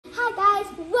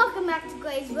welcome back to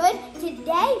Gracewood.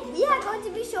 Today we are going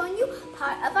to be showing you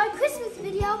part of our Christmas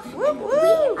video. And we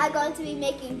are going to be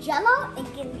making Jell-O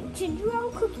and getting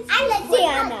gingerbread cookies. I like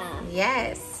Santa.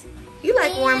 Yes. You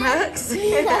like warm hugs.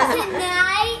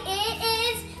 Tonight it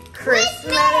is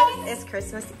Christmas. It's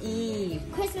Christmas Eve.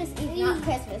 Christmas Eve, not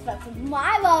Christmas, but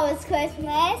tomorrow is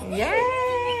Christmas.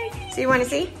 Yay! So you want to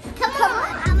see? Come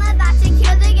on. I'm about to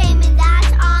kill the game and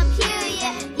that's on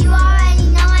period. You already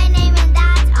know my name and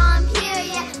that's on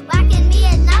period. Whacking me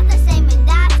is not the same and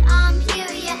that's on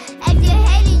period. If you're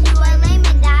hating, you are lame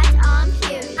and that's on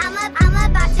period. I'm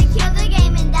about to kill the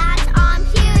game and that's on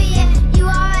period. You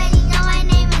already know my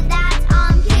name and that's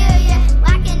on period.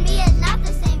 Whacking me is not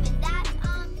the same and that's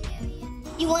on period.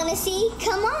 You want to see?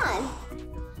 Come on.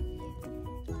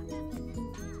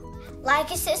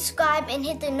 Like and subscribe and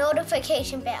hit the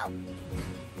notification bell.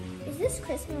 Is this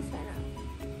Christmas or not?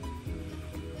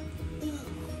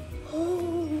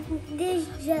 This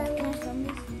Jell-O.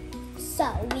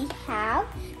 So we have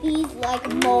these like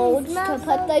molds to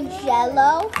put the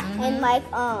Jell-O and like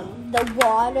the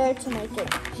water to make it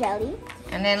jelly.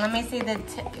 And then let me see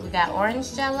we got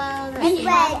orange Jell-O. And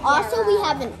also we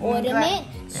have an ornament,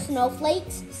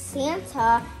 snowflakes,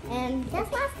 Santa, and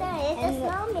that's not fair. It's a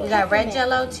snowman. We got red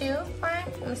Jell-O too.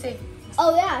 Fine. Let me see.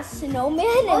 Oh yeah, snowman.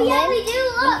 Oh and yeah, we do.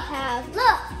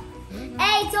 Look.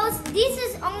 Hey, so this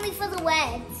is only for the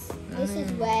reds. This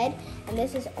is red and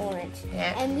this is orange.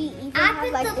 Yeah. And we even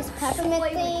have like this peppermint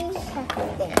thing.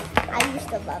 I used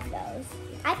to love those.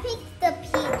 I picked the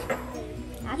peach.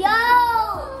 Yo!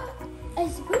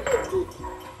 It's really deep.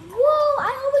 Whoa, I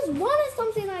always wanted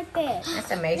something like this.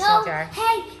 That's a mason jar.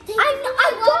 Hey, I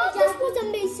thought this was a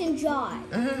mason jar.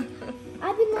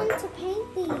 I've been wanting to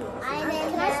paint these. I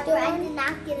did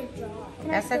not get a jar.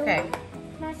 That's okay.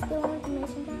 Can I still want the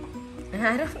mason jar?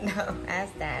 I don't know.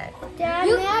 Ask Dad. Dad,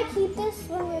 may I keep this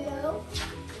when we're done?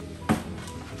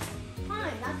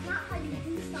 Fine, that's not how you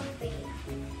do something.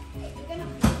 You're gonna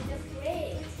put this way.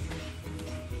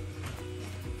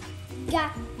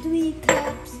 Got 3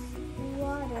 cups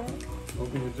water.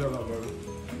 Open the Jell-O, baby.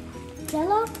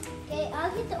 Jell-O? Okay,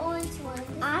 I'll get the orange one.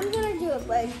 I'm gonna do a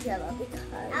red Jell-O because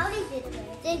I already did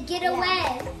red. Then get a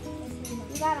red.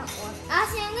 You got an orange.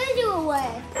 Actually, I'm gonna do a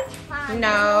red. Fine. No.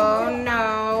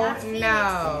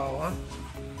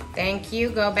 Thank you.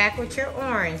 Go back with your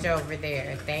orange over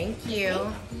there. Thank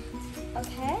you.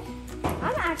 Okay.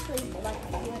 I'm actually like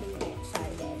really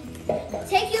excited.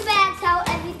 Take your bags out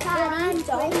every time.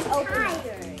 Don't open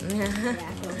it.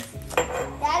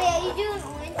 Daddy, are you doing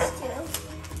orange too?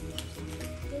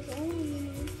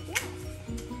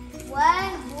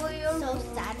 What? So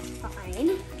satisfying.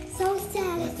 So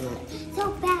satisfying. So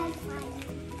satisfying.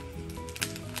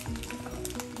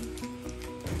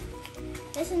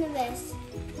 Listen to this.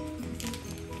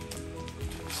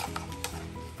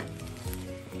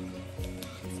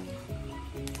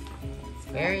 It's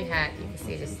very hot. You can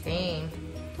see the steam.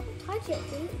 Don't touch it,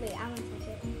 please. Wait, I want to touch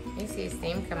it. You see the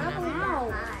steam coming up. Ow.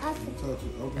 Touch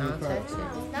it. Open Don't the pack. touch it.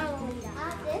 No.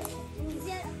 This is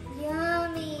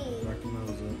yummy. Back your nose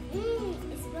up.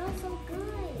 It smells so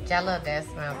good. Jell-O does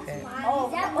smell good.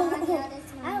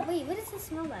 Wait, what does it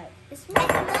smell like? It smells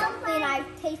like something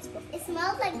I've tasted before. It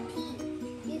smells like pea.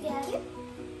 You get it?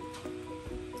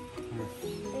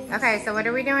 Okay, so what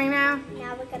are we doing now?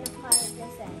 Now we're gonna put this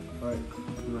in. Right.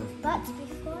 No, But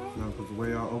before. because the way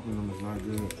y'all open them is not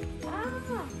good.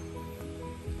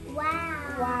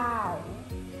 Wow.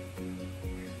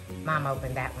 Mom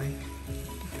opened that one.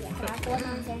 Yeah, that's what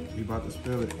I'm saying. You about to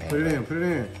spill it. Put it in. Put it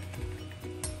in.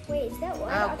 Wait, is that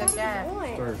orange? Oh, I good thought it job. was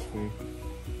orange. Stir, Steve.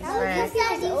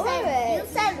 You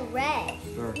said red.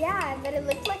 Stir. Yeah, but it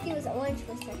looked like it was orange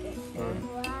for a second. Stir.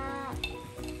 Wow.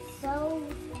 So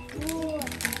cool.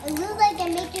 It looks like they're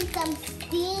making some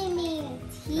steaming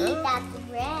tea that's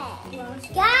red.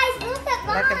 Guys, look at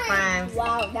mine. Look at mine.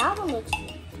 Wow, that one looks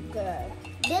good.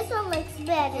 This one looks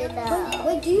better though.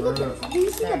 Wait, do you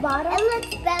see the bottom? It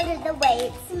looks better the way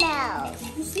it smells.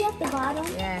 You see at the bottom?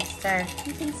 Yeah, stir.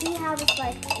 You can see how it's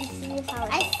like, I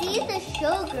see the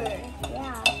sugar.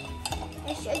 Yeah.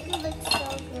 The sugar looks so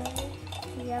good.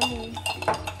 Yummy.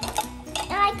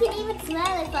 And I can even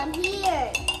smell it from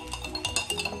here.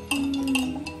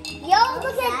 Yo,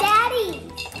 look at Daddy.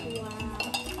 Wow.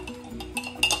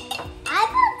 I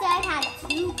thought Dad had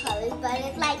 2 colors, but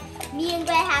it's like me and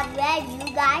Greg have red, you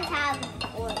guys have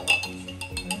orange.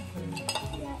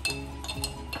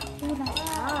 Oh my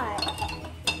God.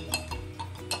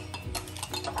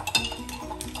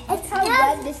 That's how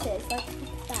red this is. Look at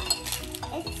that.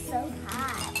 It's so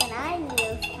hot, and I knew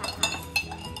it was hot.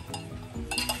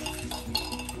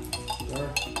 Stir.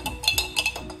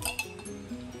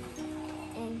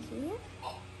 And here.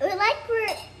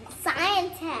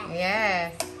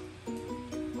 Yes.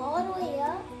 All the way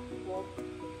up?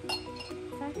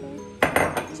 Okay.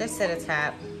 Just to the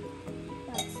top.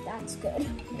 That's good.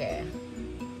 Yeah.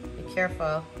 Be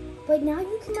careful. But now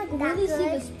you can like really see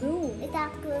the spoon. Is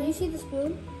that good? Can you see the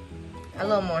spoon? A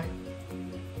little more.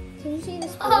 Can you see the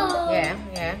spoon? Yeah.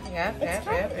 It's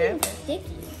kind of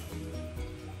sticky.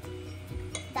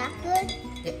 That good?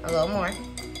 Yeah, a little more.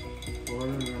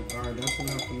 Alright, that's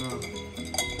enough for now.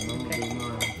 And I'm gonna do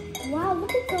mine. Wow,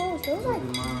 look at those. Those Look at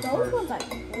mine those first. ones are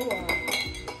cool.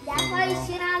 That's why you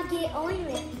should not get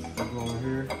orange. I'm going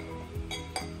here.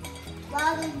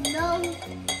 Well, no.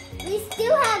 We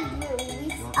still have blue.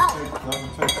 Y'all can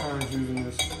take turns using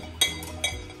this.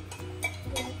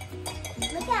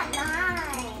 Look at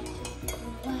mine.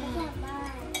 Look at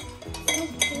mine. So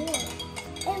cool.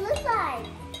 It looks like.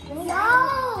 Yo,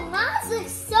 mine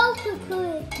looks so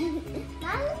cool.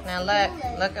 Now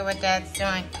look at what Dad's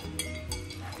doing.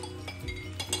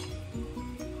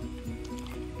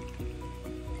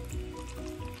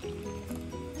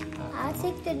 I'll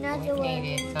take the another We one.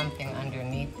 needed something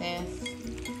underneath this.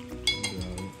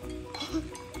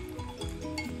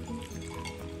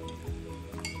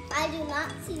 I do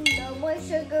not see no more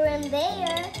sugar in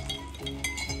there.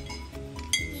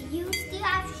 Do you still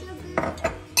have sugar?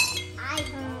 I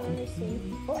don't. Let me see.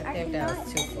 Oh, I think that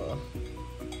was too full.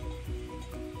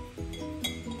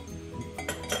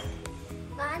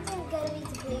 Mine's gonna be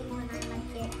the green one. I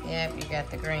like it. Yep, you got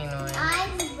the green one.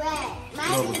 Mine's red.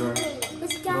 Mine is green.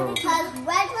 Which got it? Because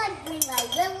red like green light,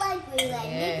 red like green light.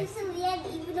 Yes. Make it to the end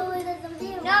even though it doesn't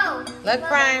feel. No. Look,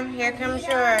 Prime, here comes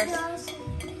yours.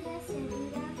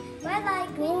 Red light,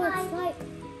 green light. It's like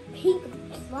pink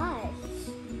slush.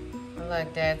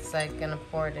 Look, Dad's like gonna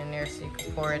pour it in there so you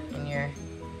can pour it in your.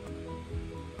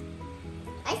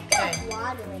 I Okay. feel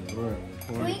water in it. Right.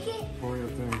 Pour your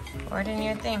things. Pour it in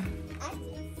your thing.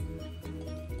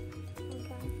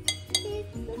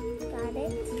 Got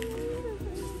it.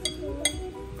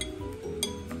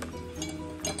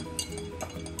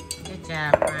 Good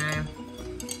job, Prime.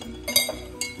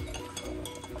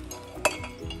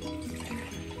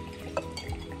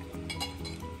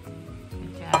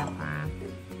 Good job, Prime.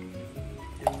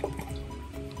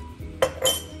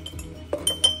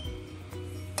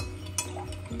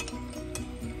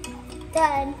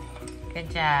 Done. Good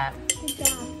job. Good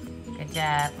job. Good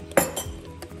job.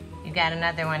 You got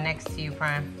another one next to you,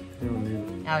 Prime. You don't need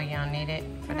it. Oh, you don't need it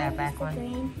for that back one?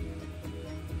 Green.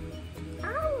 I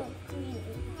like green.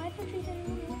 I thought you said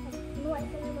you wanted red. No, I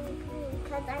said I want green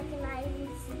because I cannot even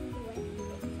see the red. So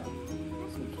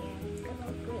that's okay. I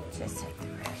want green. Just take the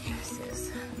red dresses.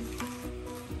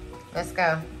 Let's go.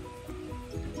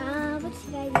 What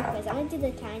should I do first? I'm gonna do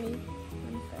the tiny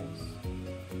one first.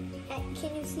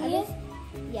 Can you see it?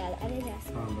 Yeah, I think that's.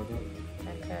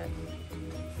 Okay.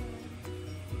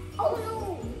 Oh no!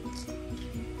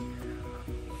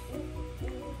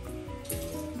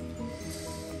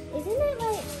 Isn't it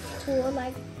like cool?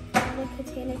 Like the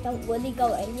containers don't really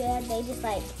go anywhere. They just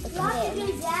like. What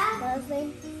is that?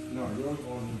 No, yours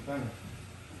on the thing.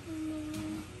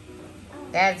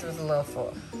 Dad's was a little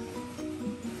full.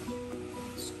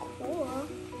 It's cool.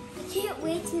 I can't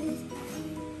wait to this.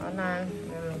 Hold on.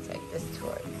 Let me take this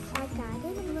towards. I got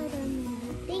it.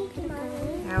 Thank you,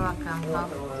 Mommy. You're welcome. Oh,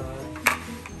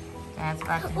 Dad's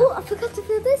about to. Oh, I forgot to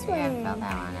fill this Yeah, one. fill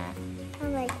that one up.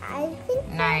 I'm like, I think.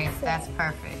 Nice. That's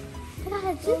perfect. I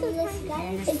gotta do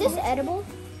this. Is this edible?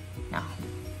 No.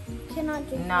 Cannot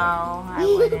drink. No, I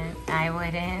wouldn't. I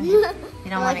wouldn't. You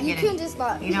don't want to get can it. just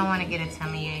not. You don't want to get a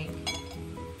tummy ache.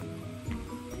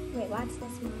 Wait, watch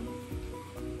this, Mom.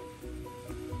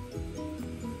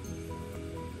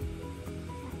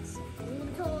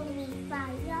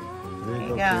 Here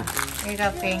you go. Here you go,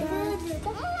 Fee.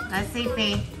 Let's see,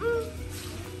 Fee.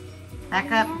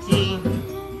 Back up, G.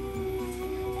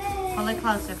 Pull it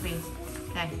closer, Fee.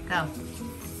 Okay, go.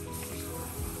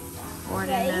 Pour it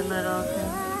in the little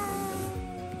thing.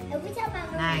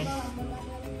 Nice.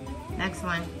 Next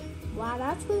one. Wow,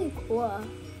 that's really cool.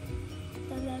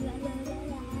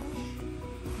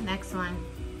 Next one.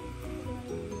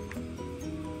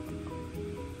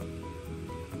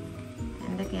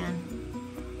 And again.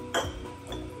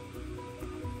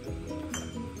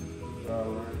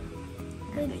 Alright.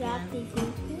 And Good job, again. Fifi.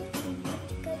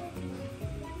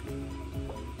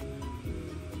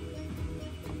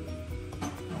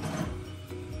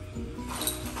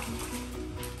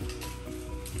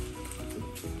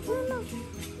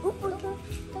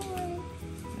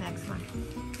 Next one.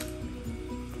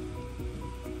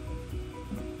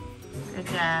 Good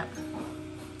job.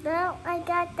 No, I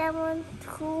got that one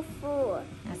too full.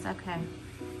 It's okay.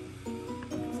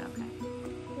 It's okay.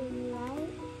 Right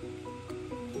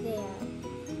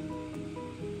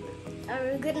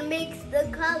we're gonna mix the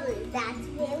colors. That's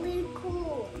really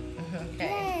cool.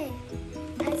 Okay. Yay.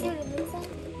 I see what it looks like.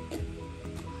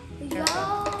 Yo.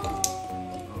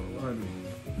 Alrighty.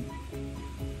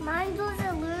 Mine was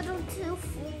a little too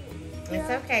full. It's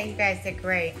okay. You guys did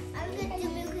great. Are we gonna do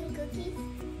milk and cookies?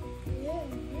 Yeah.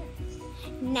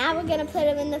 Now we're gonna put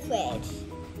them in the fridge.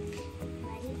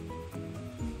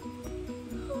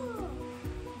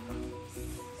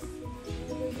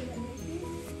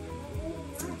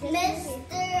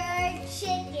 Mr.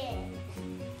 Chicken.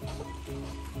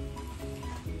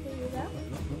 Here you go.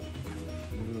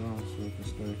 Put it on so it can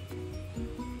stay.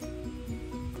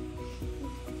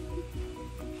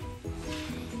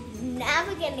 Now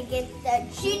we're gonna get the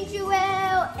ginger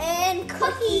ale and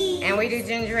cookies. And we do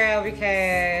ginger ale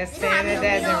because Santa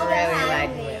doesn't really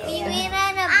like milk. We ran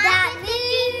out of that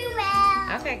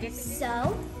milk. Okay, get the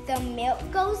So the milk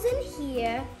goes in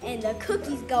here and the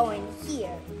cookies go in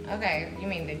here. Okay, you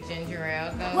mean the ginger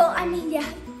ale goes? Well, I mean, yeah,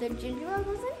 the ginger ale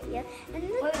goes in here and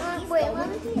then the cookies go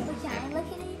in here. Can I look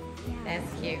at it? Yeah.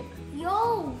 That's cute.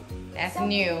 Yo. That's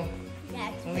new.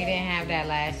 That's We didn't have that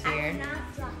last I year.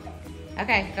 cannot drop it.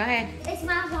 Okay, go ahead. It's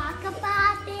my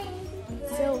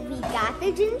rockabye. So we got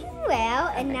the ginger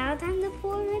ale, and now time to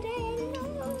pour it in.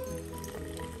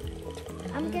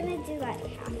 I'm gonna do like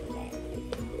half of it.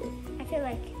 I feel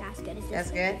like that's good. Is this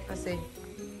That's good. Let's see.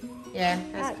 Yeah,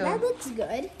 that's That cool. looks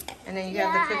good. And then you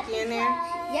have the cookie in there?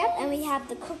 Yep, and we have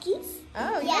the cookies.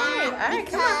 Oh, yay. All right,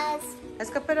 come on. Let's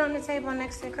go put it on the table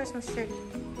next to the Christmas tree.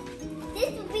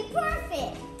 This would be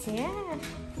perfect. Yeah.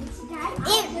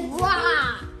 It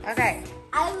rocks. Okay.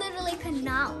 I literally could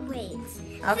not wait.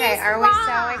 Okay, This are we so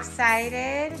rocks.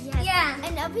 excited? Yes. Yeah.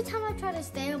 And every time I try to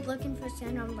stay up looking for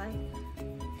Santa, I'm like,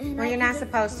 Well, you're not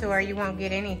supposed to, or you won't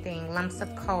get anything. Lumps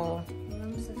of coal.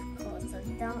 lumps of coal, so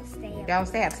don't stay up. Don't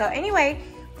stay up. So anyway,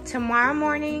 tomorrow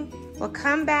morning we'll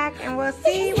come back and we'll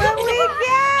see what we get.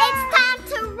 It's time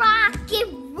to rock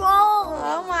and roll.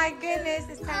 Oh my goodness,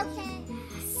 it's time.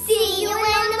 See you in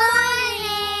the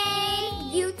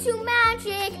morning. You two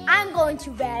magic. I'm going to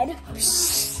bed.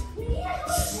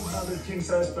 100 king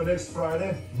size for next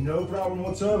Friday. No problem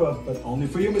whatsoever, but only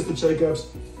for you, Mr. Jacobs,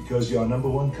 because you're our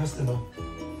 #1 customer.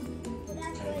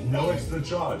 And no extra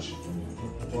charge.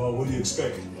 Well, what do you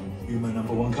expect? You're my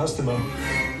 #1 customer.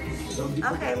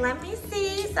 Okay, let me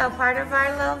see. So part of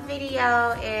our little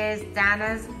video is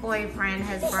Donna's boyfriend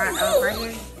has brought over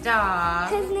his dog.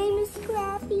 His name is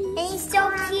Scrappy. And he's so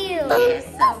cute. He is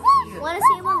so cute. Want to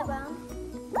see him on the ground?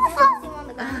 Want to see him on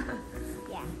the ground?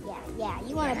 Yeah.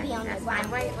 You want to be on the That's ground.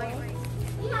 fine. Wait.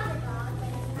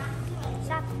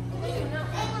 Stop.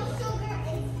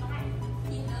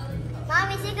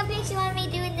 Mommy, take a picture of me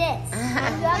doing this.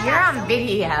 You're on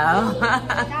video.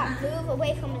 Stop. Move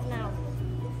away from his mouth.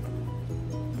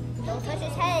 Don't touch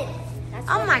his head. That's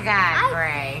Oh what- my God,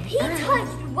 Gray. He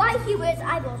touched right here where his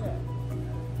eyeballs are.